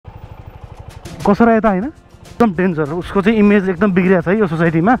कसरा यता हैन एकदम डेन्जर उसको चाहिँ इमेज एकदम बिग्रिएको छ है यो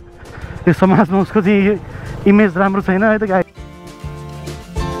सोसाइटीमा यो समाजमा उसको चाहिँ इमेज राम्रो छैन है त गाइज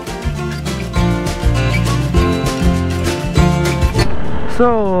सो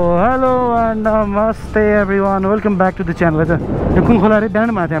हेलो एन्ड नमस्ते everyone welcome back to the channel त यो कुन खोला रे बिहान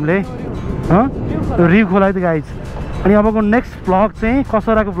माथि हामीले रिउ खोला है त गाइज अनि अबको नेक्स्ट भ्लग चाहिँ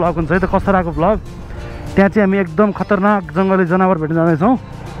कसराको भ्लग हुन्छ है त कसराको भ्लग त्यहाँ चाहिँ हामी एकदम खतरनाक जङ्गली जनावर भेट्न जाँदैछौँ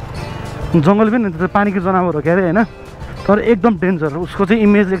जङ्गल पनि त्यो पानीको जनावर हो के अरे होइन तर एकदम डेन्जर उसको चाहिँ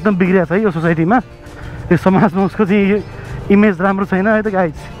इमेज एकदम बिग्रिएको छ है यो सोसाइटीमा यो समाजमा उसको चाहिँ इमेज राम्रो छैन है त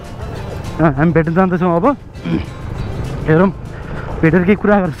गाइज हामी भेट्न जाँदैछौँ अब हेरौँ भेटेर केही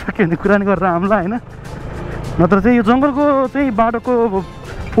कुरा गर्न सक्यो भने कुरा नि गरेर आउँला होइन नत्र चाहिँ यो जङ्गलको चाहिँ बाटोको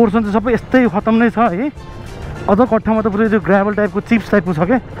पोर्सन चाहिँ सबै यस्तै खतम नै छ है अझ कट्ठामा त पुरै त्यो ग्राभल टाइपको चिप्स टाइपको छ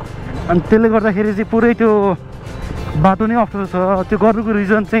क्या अनि त्यसले गर्दाखेरि चाहिँ पुरै त्यो बाटो नै अप्ठ्यारो छ त्यो गर्नुको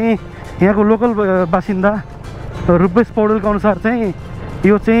रिजन चाहिँ यहाँको लोकल बासिन्दा रूपेश पौडेलको अनुसार चाहिँ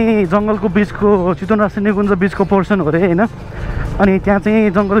यो चाहिँ जङ्गलको बिचको चितवन राष्ट्रिय निकुञ्ज बिचको पोर्सन हो अरे होइन अनि त्यहाँ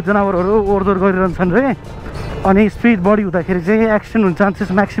चाहिँ जङ्गली जनावरहरू ओहोरदोहोर गरिरहन्छन् रे अनि स्पिड बढी हुँदाखेरि चाहिँ एक्सिडेन्ट हुने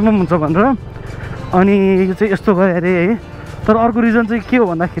चान्सेस म्याक्सिमम् हुन्छ भनेर अनि यो चाहिँ यस्तो गयो अरे है तर अर्को रिजन चाहिँ के हो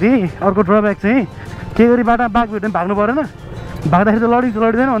भन्दाखेरि अर्को ड्रब्याक चाहिँ के गरी बाटोमा बाघ भेट्यो भने भाग्नु परेन भाग्दाखेरि त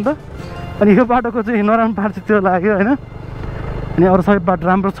लडिँदैन अन्त अनि यो बाटोको चाहिँ नराम्रो पार्ट चाहिँ त्यो लाग्यो होइन अनि अरू सबै बाटो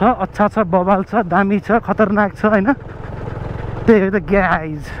राम्रो छ अच्छा छ बवाल छ दामी छ खतरनाक छ होइन त्यही हो त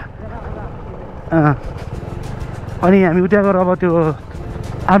गाइज अनि हामी उता गएर अब त्यो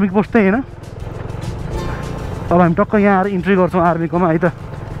आर्मी पोस्ट होइन अब हामी टक्क यहाँ आएर इन्ट्री गर्छौँ आर्मीकोमा है त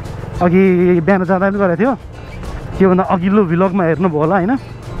अघि बिहान जाँदा पनि गरेको थियो त्योभन्दा अघिल्लो भ्लगमा हेर्नुभयो होला होइन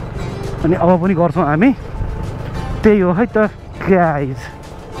अनि अब पनि गर्छौँ हामी त्यही हो है त गाइज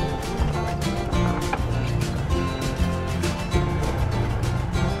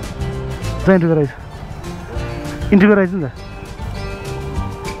इन्ट्री गराइज नि त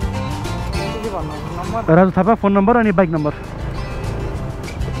राजु थापा फोन नम्बर अनि बाइक नम्बर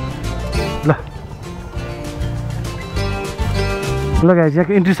ल गाइज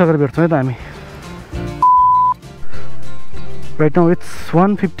यहाँको इन्ट्री सकेर भेट्छौँ है त हामी राइट नाउ इट्स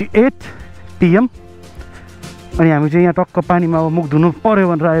 1:58 PM अनि हामी चाहिँ यहाँ टक्क पानीमा अब मुख धुनु पऱ्यो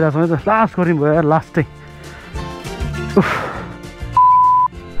भनेर आइरहेको छौँ है त लास्ट गऱ्यौँ भयो यार लास्टै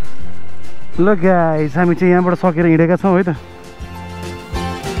ल गाइज हामी चाहिँ यहाँबाट सकेर हिँडेका छौँ है त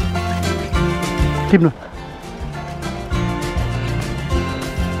टिप्नु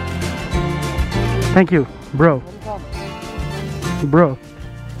थ्याङ्क यू ब्रो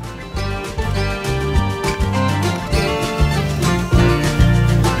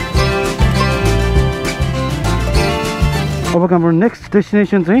अब हाम्रो नेक्स्ट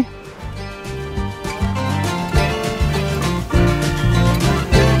डेस्टिनेसन चाहिँ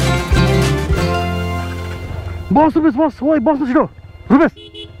बस रुपेश बस ओइ बस्नु छिटो रुपेश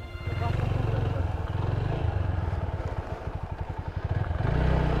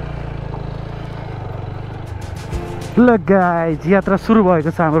ल गाइज यात्रा सुरु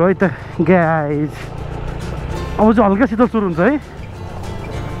भएको छ हाम्रो है त गाइज अब चाहिँ हल्का शीतल सुरु हुन्छ है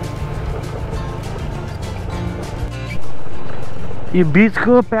यो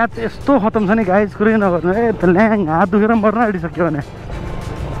बिचको प्याच यस्तो खतम छ नि गाइज कुरै नगर्नु है त ल्याङ हात दुखेर मर्न आँटिसक्यो भने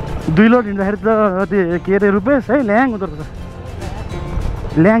 2 लोड हिँड्दाखेरि त त्यो के अरे रुपेश है ल्याङ हुँदो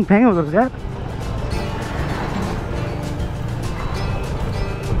रहेछ ल्याङ फ्याङ हुँदो रहेछ यार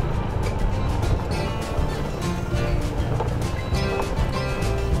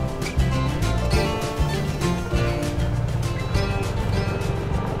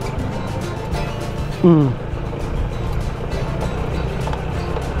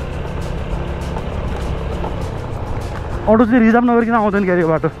अटो चाहिँ रिजर्भ नगरिकन आउँदैन क्या यो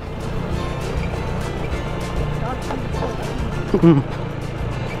बाटो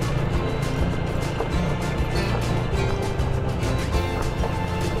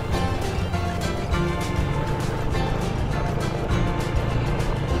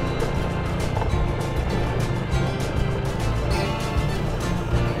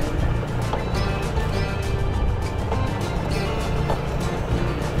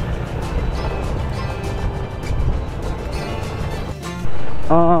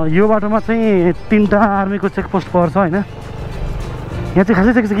यो बाटोमा चाहिँ 3टा आर्मीको चेकपोस्ट पर्छ होइन यहाँ चाहिँ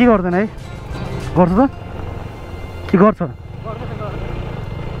खासै चाहिँ के गर्दैन है गर्छ त के गर्छ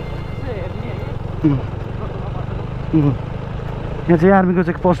यहाँ चाहिँ आर्मीको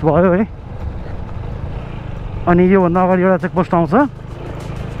चेकपोस्ट भयो है अनि योभन्दा अगाडि एउटा चेकपोस्ट आउँछ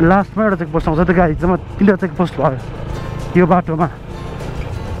लास्टमा एउटा चेकपोस्ट आउँछ त्यो गाडी चाहिँ 3टा चेकपोस्ट भयो यो बाटोमा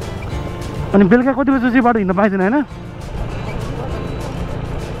अनि बेलुका कति बजी चाहिँ बाटो हिँड्न पाइँदैन होइन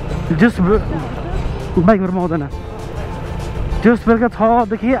जस बाइकहरुमा आउँदैन जस बेलुका 6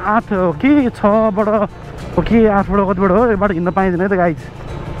 देखि 8 हो कि 6 बाट हो कि 8 बाट कतिबाट हो यबाट हिँड्न पाइँदैन है त गाइज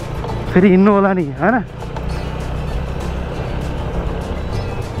फेरि हिँड्नु होला नि हैन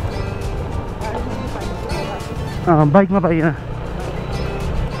बाइकमा पाइएन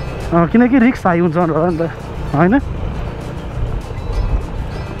किनकि रिक्स हाई हुन्छ होला नि त हैन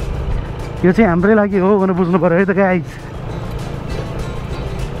यो चाहिँ हाम्रै लागि हो भनेर बुझ्नु पर्यो है त गाइज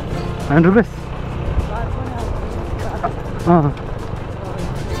 100 रुपैयाँ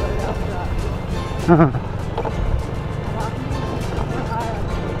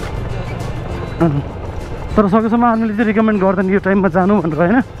तर सकेसम्म आदमीले चाहिँ रिकमेन्ड गर्दैन यो टाइममा जानु भनेर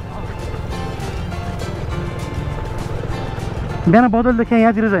हैन बिहान बदल देखेँ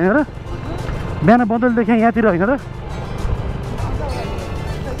यहाँतिर चाहिँ हैन र बिहान बदल देखेँ यहाँतिर हैन र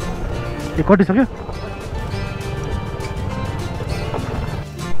ए कटिसक्यो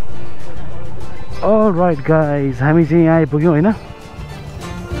अलराइट गाइज हामी चाहिँ यहाँ आइपुग्यौँ हैन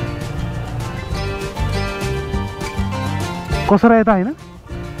कसरा यता हैन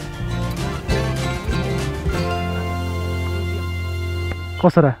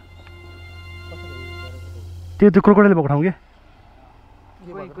कसरा त्यो क्रोकोडाइल भएको ठाउँ के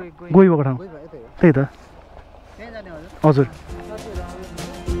गोही भएको ठाउँ त्यही त हजुर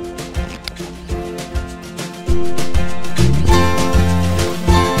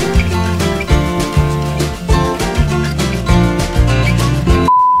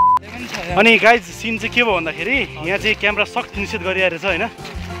अनि गाइज सिन चाहिँ के भयो भन्दाखेरि यहाँ चाहिँ क्यामेरा सख्त निषेध गरिरहेको रहेछ हैन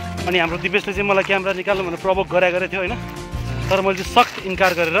अनि हाम्रो दिपेशले चाहिँ मलाई क्यामेरा निकाल्नु भनेर प्रवोक गरेको थियो हैन तर मैले चाहिँ सख्त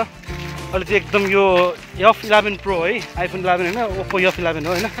इन्कार गरेर अहिले चाहिँ एकदम यो F11 Pro है आइफोन 11 हैन ओप्पो F11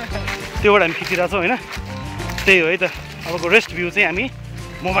 हो हैन त्योबाट हामी खिचिरहेको छौँ हैन त्यही हो है त अबको रेस्ट भ्यू चाहिँ हामी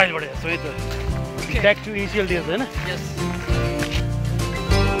मोबाइलबाट हेर्छौँ है त ब्याक टु इनिसियल डेज हैन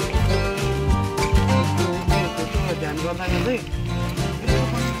ध्यान गर्दा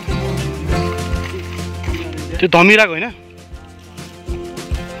त्यो धमिरहेको होइन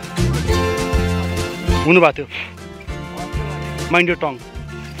हुनु भएको थियो माइन्ड योर टङ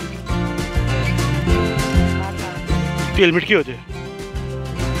त्यो हेलमेट के हो त्यो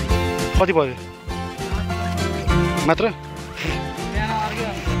कति पर्यो मात्र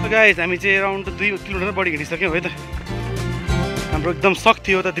गाइस हामी चाहिँ अराउन्ड 2 किलोमिटर बढी हिँडिसक्यौँ है त हाम्रो एकदम सख्त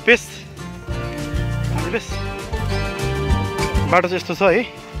थियो त दिपेश बाटो चाहिँ यस्तो छ है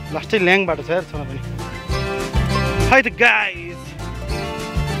लास्टै ल्याङ बाटो छ यार छ पनि Hi the guys.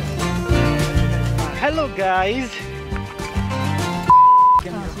 Hello guys.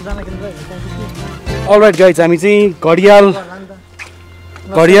 Alright guys, हामी चाहिँ घडियाल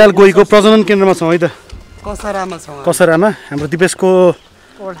गोहीको प्रजनन केन्द्रमा छौँ है त कसरामा छौँ कसरामा हाम्रो दिपेशको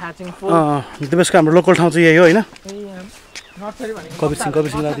हाम्रो लोकल ठाउँ चाहिँ यही हो हैन कबिर सिंह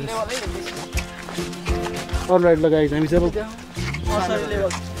दिपेश अलराइट ल गाइस हामी चाहिँ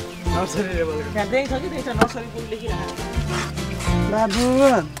नर्सरी लेभल त्यहाँ देख्छ कि देख्छ नर्सरी पुल लेखिरहेको बाबु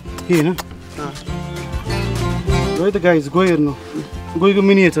के हैन गयो त गाइस गयो हेर्नु गएको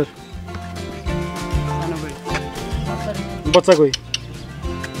मिनिएचर सानो गयो बच्चा गयो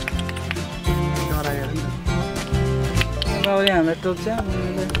डरा हेर्नु बाबुले हामीलाई टोक्छ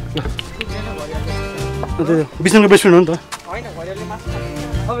विष्णुको बेस्ट फ्रेन्ड हो नि त हैन घरियालले मास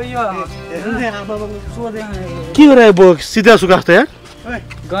अब यो हेर्नु नि आमा बाबुले सोधे के गरे बो सिधा सुका जस्तो यार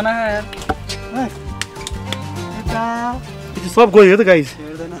गना यार सब गयो त गाइस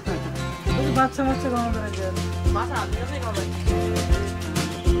हेर्दैन बाछा माछा गाउँदा रहेछ माछा हाल्दिन चाहिँ गाउँदा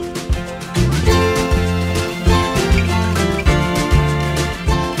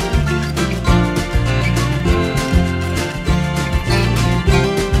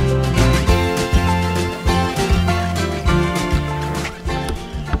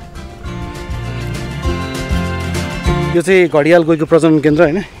यो चाहिँ घडियाल गोहीको प्रजनन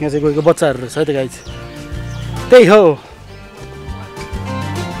केन्द्र हैन यहाँ चाहिँ गोहीको बच्चाहरू रहेछ है त गाइस त्यही हो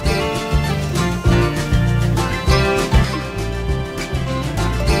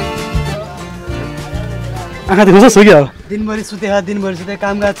आँखा देखाउँछ सुक्यो दिनभरि सुते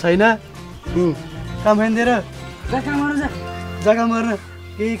कामकाज छैन काम छैन तेरो जग्गा मर्न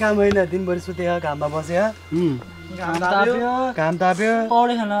केही काम होइन दिनभरि सुते घाममा बसे काम ताप्यो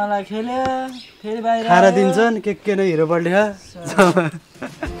पौडी खेल्नलाई खेल्यो फेरि बाहिर खाना दिन्छन् के नै हिरो बल्ले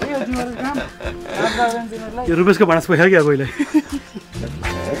यो रुपेशको भाँडा पोख्या क्या कोहीलाई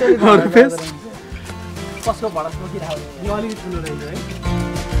रुपेश कसको भाँडा पोखिरहेको यो अलिकति ठुलो रहेछ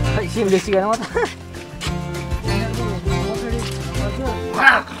है सिम बेसी गर्न म त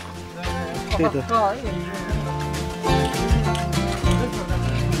त्यही त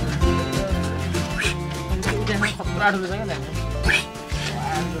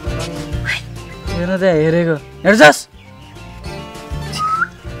हेर्न त्यहाँ हेरेको हेर्छस्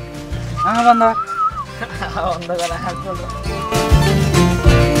आँखा बन्द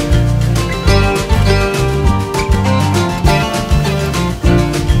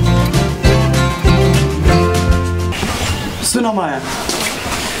सुन माया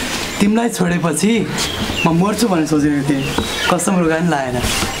तिमीलाई छोडेपछि म मर्छु भन्ने सोचेको थिएँ कसम रुगा नि लागेन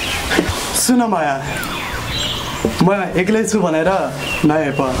सुन माया म एक्लै छु भनेर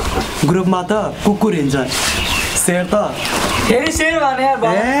नहेप ग्रुपमा त कुकुर हिँड्छ शेर त फेरि शेर भने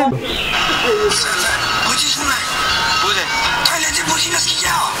यार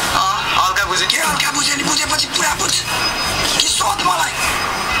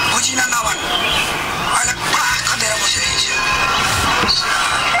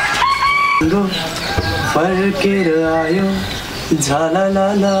फर्केर आयो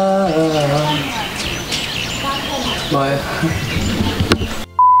झालालाला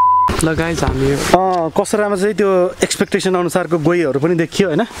ल गाइस हामी कसरामा चाहिँ त्यो एक्सपेक्टेसन अनुसारको गोहीहरू पनि देखियो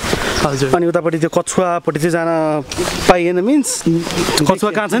होइन हजुर अनि उतापट्टि त्यो कछुवापट्टि चाहिँ जान पाइएन मिन्स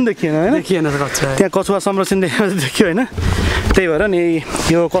कछुवा कहाँ छ नि देखिएन होइन देखिएन कछुवा त्यहाँ कछुवा संरक्षण देखियो होइन त्यही भएर नि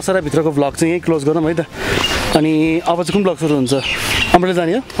यो कसराभित्रको भ्लग चाहिँ यहीँ क्लोज गरौँ है त अनि अब चाहिँ कुन भ्लग सुरु हुन्छ अम्ब्रेला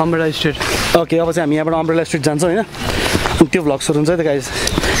जाने हो अम्ब्रेला स्ट्रिट ओके अब चाहिँ हामी यहाँबाट अम्ब्रेला स्ट्रिट जान्छौँ होइन त्यो भ्लग सुरु हुन्छ है त guys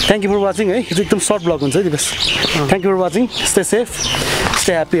thank you for watching है यो चाहिँ एकदम सर्ट भ्लग हुन्छ है दिवस thank you for watching stay safe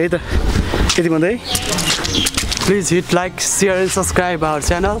stay happy है त यति भन्दै please hit like share and subscribe our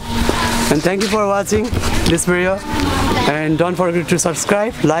channel and thank you for watching this video and don't forget to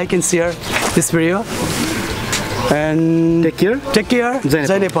subscribe like and share this video and take care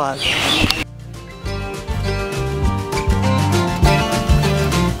Jay Nepal